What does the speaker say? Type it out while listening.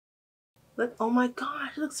Look, oh my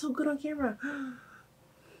gosh, it looks so good on camera.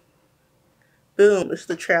 Boom, this is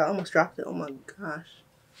the trail. I almost dropped it. Oh my gosh.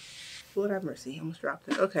 Lord have mercy, I almost dropped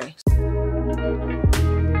it. Okay.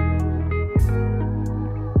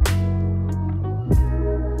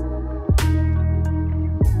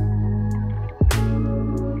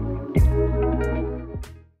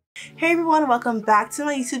 Hey everyone, welcome back to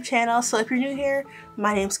my YouTube channel. So if you're new here,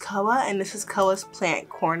 my name's Koa and this is Koa's Plant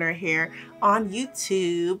Corner here on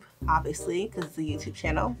YouTube, obviously, because it's a YouTube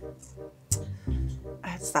channel. I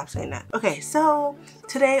have to stop saying that. Okay, so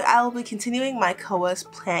today I will be continuing my Koa's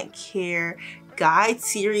Plant Care Guide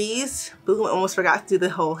series. Boom, I almost forgot to do the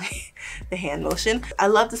whole the hand motion. I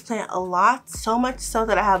love this plant a lot, so much so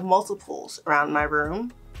that I have multiples around my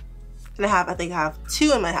room. And I think I have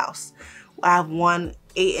two in my house. I have one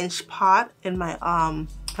 8-inch pot in my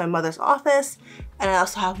my mother's office, and I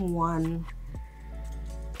also have one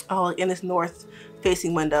in this north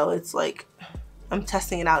facing window. It's like I'm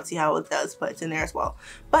testing it out, see how it does, but it's in there as well.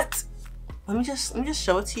 But let me just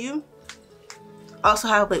show it to you. I also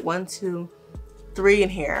have like 1, 2, 3 in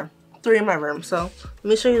here. 3 in my room. So let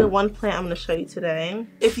me show you the one plant I'm going to show you today.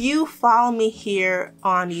 If you follow me here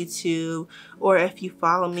on YouTube, or if you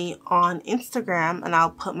follow me on Instagram, and I'll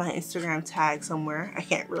put my Instagram tag somewhere. I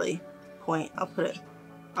can't really point. I'll put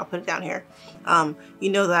it down here. You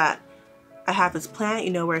know that I have this plant. You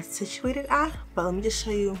know where it's situated at. But let me just show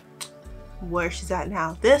you where she's at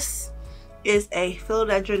now. This is a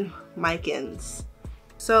Philodendron Micans.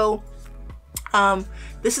 So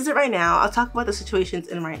this is it right now. I'll talk about the situation it's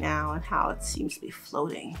in right now and how it seems to be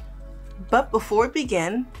floating. But before we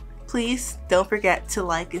begin, please don't forget to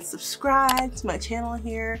like and subscribe to my channel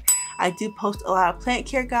here. I do post a lot of plant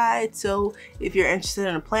care guides, so if you're interested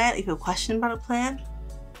in a plant, if you have a question about a plant,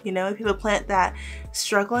 you know, if you have a plant that's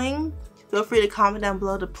struggling, feel free to comment down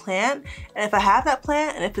below the plant. And if I have that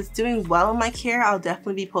plant and if it's doing well in my care, I'll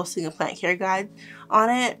definitely be posting a plant care guide on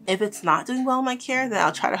it. If it's not doing well in my care, then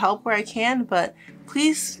I'll try to help where I can. But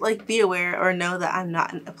please be aware or know that I'm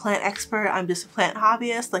not a plant expert. I'm just a plant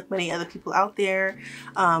hobbyist like many other people out there.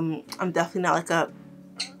 I'm definitely not like a,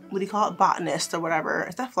 what do you call it, botanist or whatever.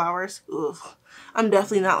 Is that flowers? Ugh. I'm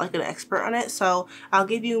definitely not like an expert on it, so I'll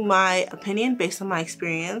give you my opinion based on my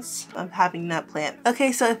experience of having that plant.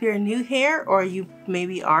 Okay, so if you're new here, or you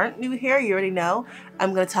maybe aren't new here, you already know,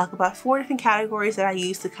 I'm going to talk about 4 different categories that I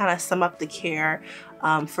use to kind of sum up the care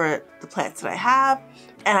for the plants that I have,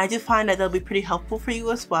 and I do find that they'll be pretty helpful for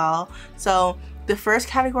you as well. So the first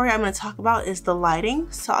category I'm going to talk about is the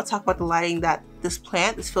lighting. So I'll talk about the lighting that this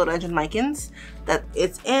plant, this Philodendron Micans, that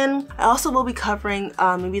it's in. I also will be covering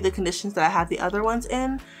maybe the conditions that I have the other ones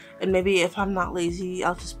in, and maybe if I'm not lazy,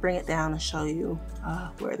 I'll just bring it down and show you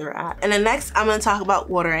where they're at. And then next, I'm going to talk about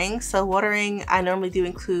watering. So watering, I normally do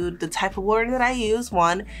include the type of water that I use,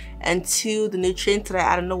 1, and 2, the nutrients that I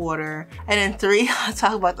add in the water, and then 3, I'll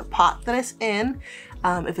talk about the pot that it's in.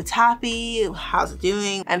 If it's happy, how's it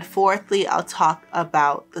doing? And 4thly, I'll talk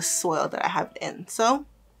about the soil that I have it in. So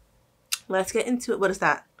let's get into it. What is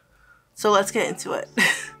that? So let's get into it.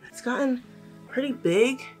 It's gotten pretty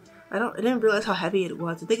big. I didn't realize how heavy it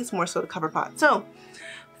was. I think it's more so the cover pot. So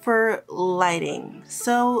for lighting,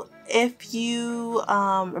 so if you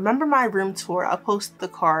remember my room tour, I'll post the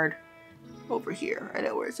card over here. I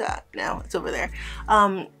know where it's at now. It's over there.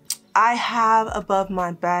 I have above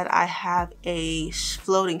my bed, I have a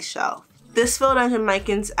floating shelf. This Philodendron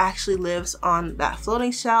Micans actually lives on that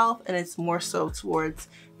floating shelf, and it's more so towards,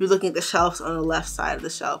 if you're looking at the shelves on the left side of the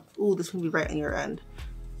shelf. Ooh, this will be right on your end.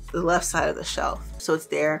 The left side of the shelf. So it's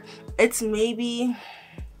there. It's maybe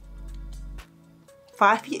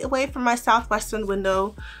 5 feet away from my southwestern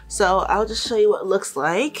window. So I'll just show you what it looks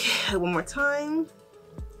like one more time.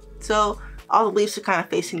 So all the leaves are kind of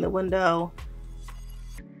facing the window.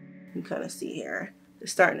 You can kind of see here.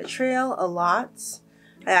 It's starting to trail a lot.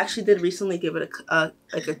 I actually did recently give it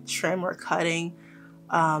like a trim or cutting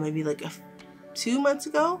maybe like 2 months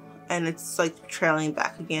ago, and it's like trailing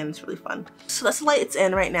back again. It's really fun. So that's the light it's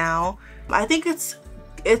in right now. I think it's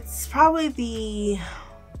probably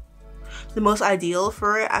the most ideal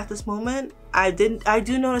for it at this moment. I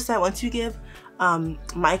do notice that once you give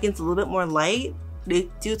Micans a little bit more light, they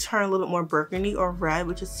do turn a little bit more burgundy or red,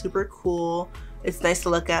 which is super cool. It's nice to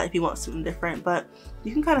look at if you want something different, but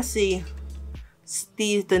you can kind of see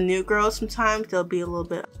the new growth. Sometimes they'll be a little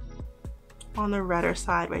bit on the redder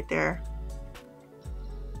side right there,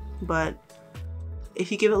 but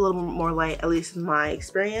if you give it a little bit more light, at least in my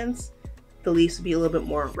experience, the leaves will be a little bit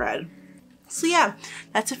more red. So yeah,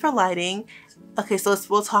 that's it for lighting. Okay, so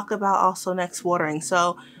we'll talk about also next watering.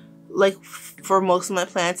 So Like for most of my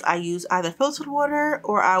plants, I use either filtered water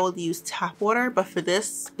or I will use tap water, but for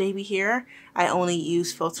this baby here, I only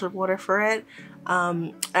use filtered water for it.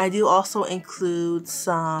 I do also include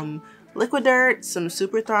some liquid dirt, some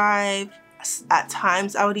Super Thrive. At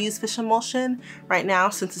times I would use fish emulsion. Right now,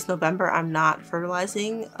 since it's November, I'm not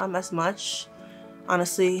fertilizing as much.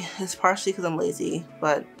 Honestly, it's partially because I'm lazy,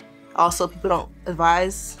 but also people don't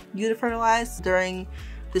advise you to fertilize during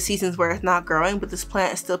the seasons where it's not growing, but this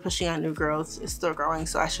plant is still pushing out new growth. It's still growing,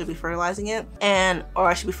 so I should be fertilizing it, or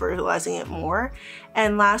I should be fertilizing it more.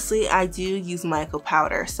 And lastly, I do use myco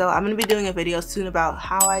powder. So I'm gonna be doing a video soon about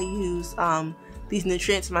how I use these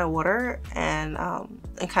nutrients in my water, and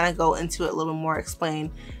kind of go into it a little more, explain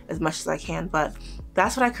as much as I can. But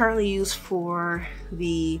that's what I currently use for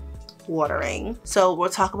the watering. So we'll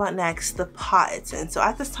talk about next the pot it's in. So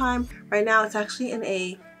at this time, right now, it's actually in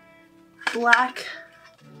a black,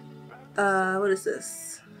 what is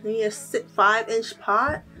this? Maybe a 5-inch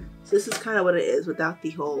pot. So this is kind of what it is without the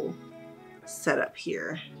whole setup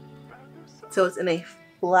here. So it's in a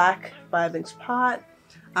black 5-inch pot,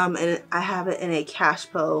 and I have it in a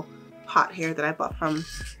Cashpo pot here that I bought from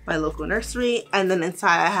my local nursery. And then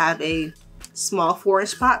inside I have a small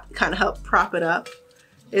 4-inch pot to kind of help prop it up.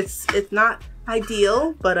 It's not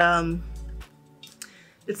ideal, but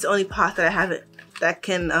it's the only pot that I have it that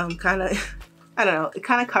can kind of, I don't know, it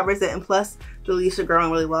kind of covers it, and plus the leaves are growing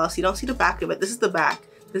really well, so you don't see the back of it. This is the back.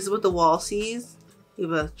 This is what the wall sees. We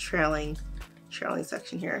have a trailing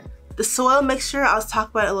section here. The soil mixture, I'll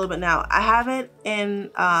talk about it a little bit now. I have it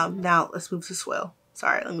in, now let's move to soil.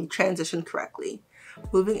 Sorry, let me transition correctly.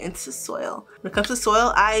 Moving into soil. When it comes to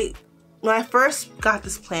soil, when I first got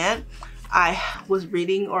this plant, I was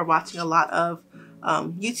reading or watching a lot of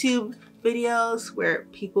YouTube videos where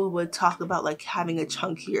people would talk about like having a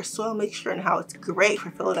chunkier soil mixture and how it's great for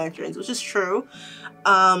philodendrons, which is true.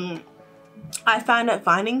 I find that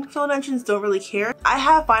vining philodendrons don't really care. I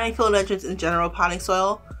have vining philodendrons in general potting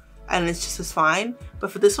soil, and it's just as fine.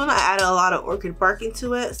 But for this one, I added a lot of orchid bark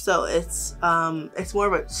into it, so it's more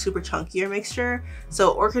of a super chunkier mixture.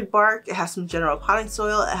 So orchid bark, it has some general potting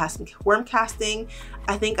soil, it has some worm casting.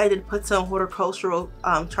 I think I did put some horticultural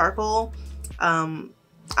charcoal.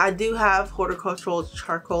 I do have horticultural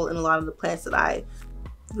charcoal in a lot of the plants that I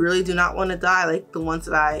really do not want to die, like the ones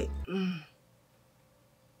that I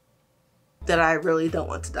really don't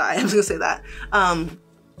want to die. I'm just gonna say that.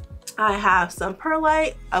 I have some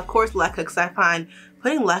perlite, of course leca, because I find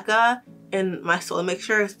putting leca in my soil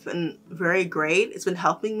mixture has been very great. It's been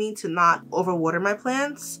helping me to not overwater my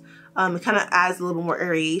plants. It kind of adds a little bit more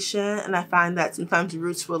aeration, and I find that sometimes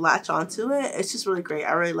roots will latch onto it. It's just really great.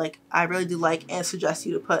 I really do like and suggest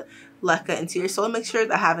you to put leca into your soil mixture.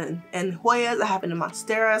 I have it in Hoyas, I have it in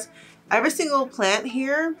Monsteras. Every single plant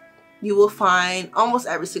here, you will find almost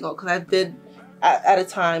every single, because I did at a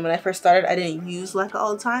time when I first started, I didn't use leca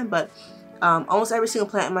all the time, but almost every single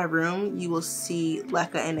plant in my room, you will see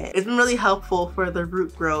leca in it. It's been really helpful for the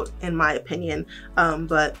root growth, in my opinion.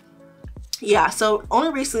 But yeah, so only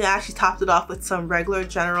recently I actually topped it off with some regular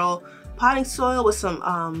general potting soil with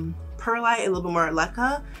some perlite and a little bit more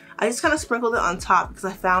leca. I just kind of sprinkled it on top because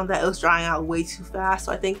I found that it was drying out way too fast.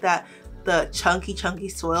 So I think that the chunky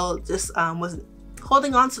soil just wasn't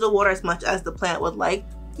holding on to the water as much as the plant would like,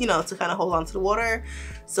 you know, to kind of hold on to the water.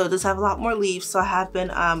 So it does have a lot more leaves. So I have been,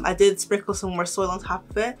 I did sprinkle some more soil on top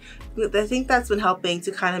of it. I think that's been helping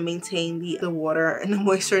to kind of maintain the water and the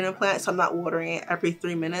moisture in the plant. So I'm not watering it every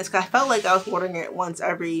 3 minutes. Cause I felt like I was watering it once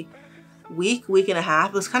every week and a half.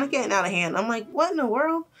 It was kind of getting out of hand. I'm like, what in the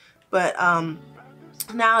world? But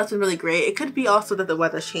now it's been really great. It could be also that the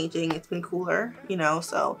weather's changing. It's been cooler, you know,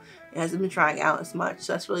 so it hasn't been drying out as much.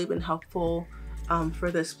 So that's really been helpful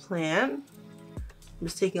for this plant. I'm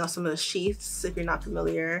just taking off some of the sheaths if you're not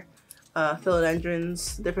familiar.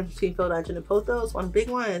 Philodendrons, the difference between philodendron and pothos. One big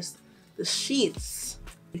one is the sheaths.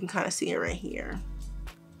 You can kind of see it right here.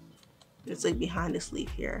 It's like behind this leaf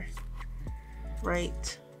here.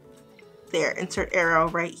 Right there. Insert arrow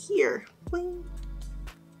right here. Bling.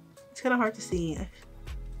 It's kind of hard to see.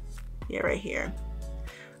 Yeah, right here.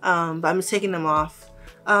 But I'm just taking them off.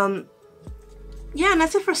 Yeah, and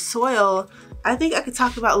that's it for soil. I think I could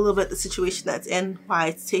talk about a little bit the situation that's in, why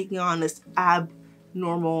it's taking on this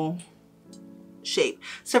abnormal shape.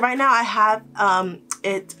 So right now I have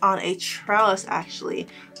it on a trellis actually.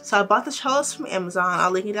 So I bought the trellis from Amazon.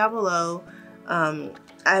 I'll link it down below.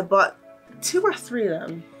 I bought 2 or 3 of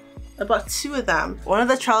them. I bought 2 of them. One of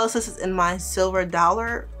the trellises is in my silver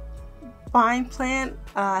dollar vine plant.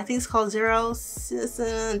 I think it's called Zero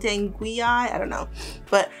Danguii. I don't know,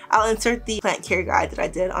 but I'll insert the plant care guide that I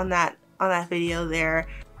did on that video there.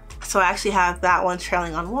 So I actually have that one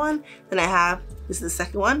trailing on one. Then I have, this is the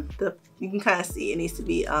second one. You can kind of see it needs to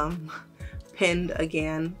be pinned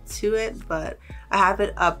again to it, but I have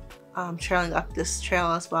it up, trailing up this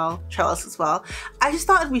trellis as well. I just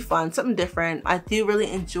thought it'd be fun, something different. I do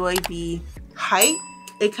really enjoy the height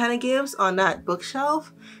it kind of gives on that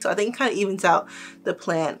bookshelf. So I think it kind of evens out the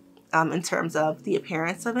plant in terms of the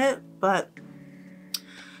appearance of it. But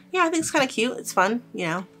yeah, I think it's kind of cute. It's fun, you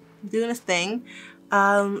know, doing its thing.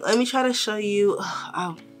 Let me try to show you.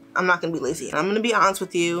 Oh, I'm not gonna be lazy. I'm gonna be honest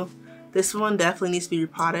with you. This one definitely needs to be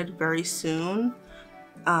repotted very soon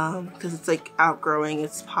because it's like outgrowing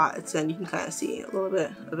its pot. And you can kind of see a little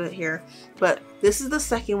bit of it here. But this is the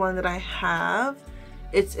second one that I have.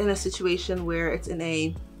 It's in a situation where it's in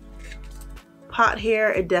a pot here.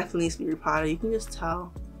 It definitely needs to be repotted. You can just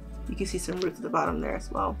tell. You can see some roots at the bottom there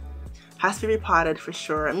as well. Has to be repotted for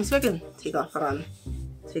sure. Let me see if I can take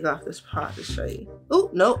off this pot to show you. Oh,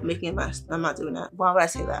 nope, making a mess. I'm not doing that. Why would I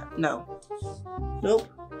say that? No. Nope.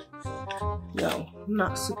 No, I'm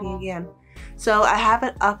not scooping again. So I have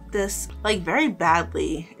it up this like very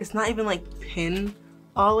badly. It's not even like pinned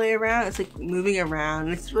all the way around. It's like moving around.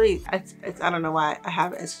 It's really, I don't know why I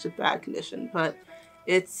have it in such a bad condition, but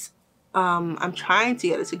it's, I'm trying to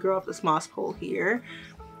get it to grow up the smallest pole here.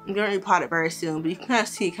 I'm gonna repot it very soon, but you can kind of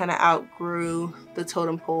see it kind of outgrew the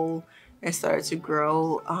totem pole and started to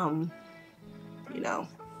grow, you know,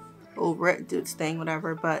 over it, do its thing,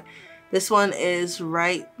 whatever. But this one is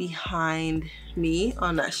right behind me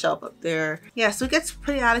on that shelf up there. Yeah, so it gets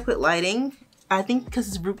pretty adequate lighting. I think because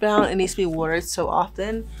it's root bound, it needs to be watered so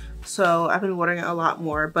often. So I've been watering it a lot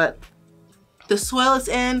more, but the soil is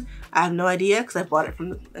in. I have no idea because I bought it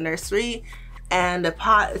from the nursery, and the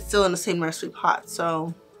pot is still in the same nursery pot.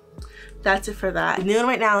 So that's it for that. The new one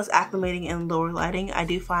right now is acclimating in lower lighting. I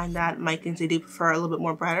do find that Micans, they do prefer a little bit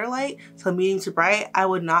more brighter light. So medium to bright, I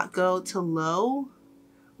would not go to low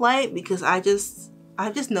light because I've just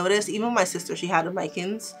noticed, even my sister, she had the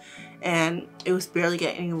Micans and it was barely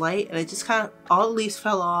getting any light, and it just kind of, all the leaves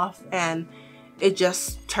fell off and it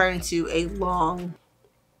just turned into a long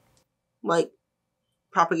like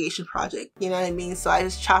propagation project, you know what I mean? So I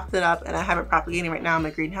just chopped it up and I have it propagating right now in my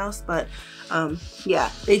greenhouse. But yeah,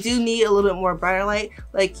 they do need a little bit more brighter light.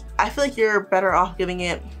 Like, I feel like you're better off giving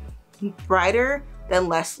it brighter than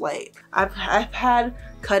less light. I've had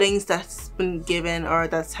cuttings that's been given or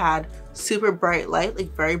that's had super bright light,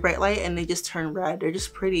 like very bright light, and they just turn red. They're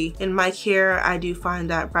just pretty. In my care, I do find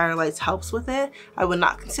that brighter lights helps with it. I would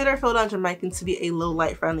not consider Philodendron Micans to be a low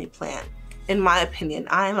light friendly plant. In my opinion,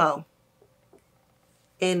 IMO.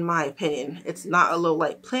 In my opinion, it's not a low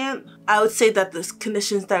light plant. I would say that the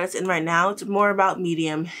conditions that it's in right now, it's more about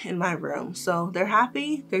medium in my room. So they're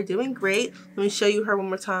happy, they're doing great. Let me show you her one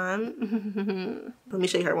more time.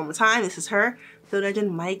 This is her,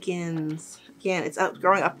 Philodendron Micans. Again, it's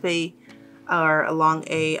growing up along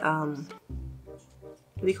a, what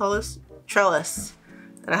do you call this? Trellis.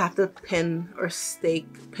 And I have to pin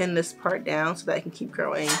this part down so that I can keep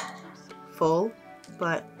growing full.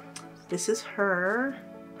 But this is her.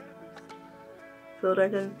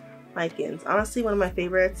 Philodendron Micans. Honestly, one of my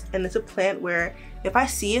favorites, and it's a plant where if I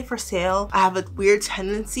see it for sale, I have a weird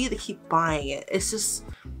tendency to keep buying it. It's just,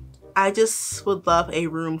 I just would love a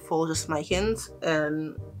room full of just Micans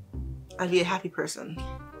and I'd be a happy person.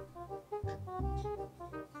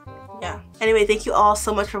 Yeah. Anyway, thank you all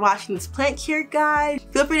so much for watching this plant care guide.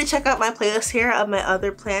 Feel free to check out my playlist here of my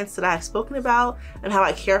other plants that I've spoken about and how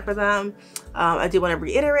I care for them. I do want to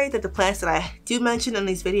reiterate that the plants that I do mention in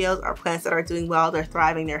these videos are plants that are doing well, they're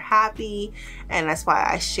thriving, they're happy, and that's why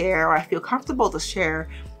I share, or I feel comfortable to share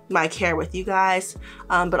my care with you guys.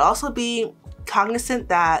 But also be cognizant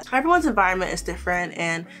that everyone's environment is different,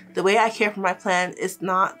 and the way I care for my plant is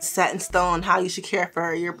not set in stone how you should care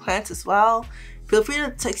for your plants as well. Feel free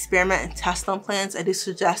to experiment and test on plants. I do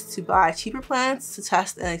suggest to buy cheaper plants to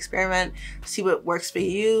test and experiment, see what works for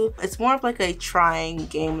you. It's more of like a trying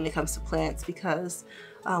game when it comes to plants, because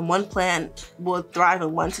one plant will thrive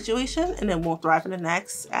in one situation and then won't thrive in the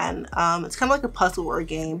next. And it's kind of like a puzzle or a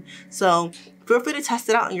game. So feel free to test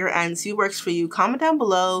it out on your end, see what works for you. Comment down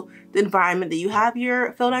below the environment that you have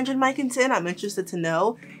your Philodendron Micans in. I'm interested to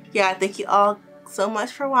know. Yeah, thank you all so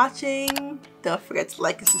much for watching. Don't forget to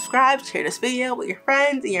like and subscribe, share this video with your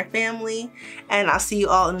friends and your family, and I'll see you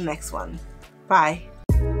all in the next one. Bye.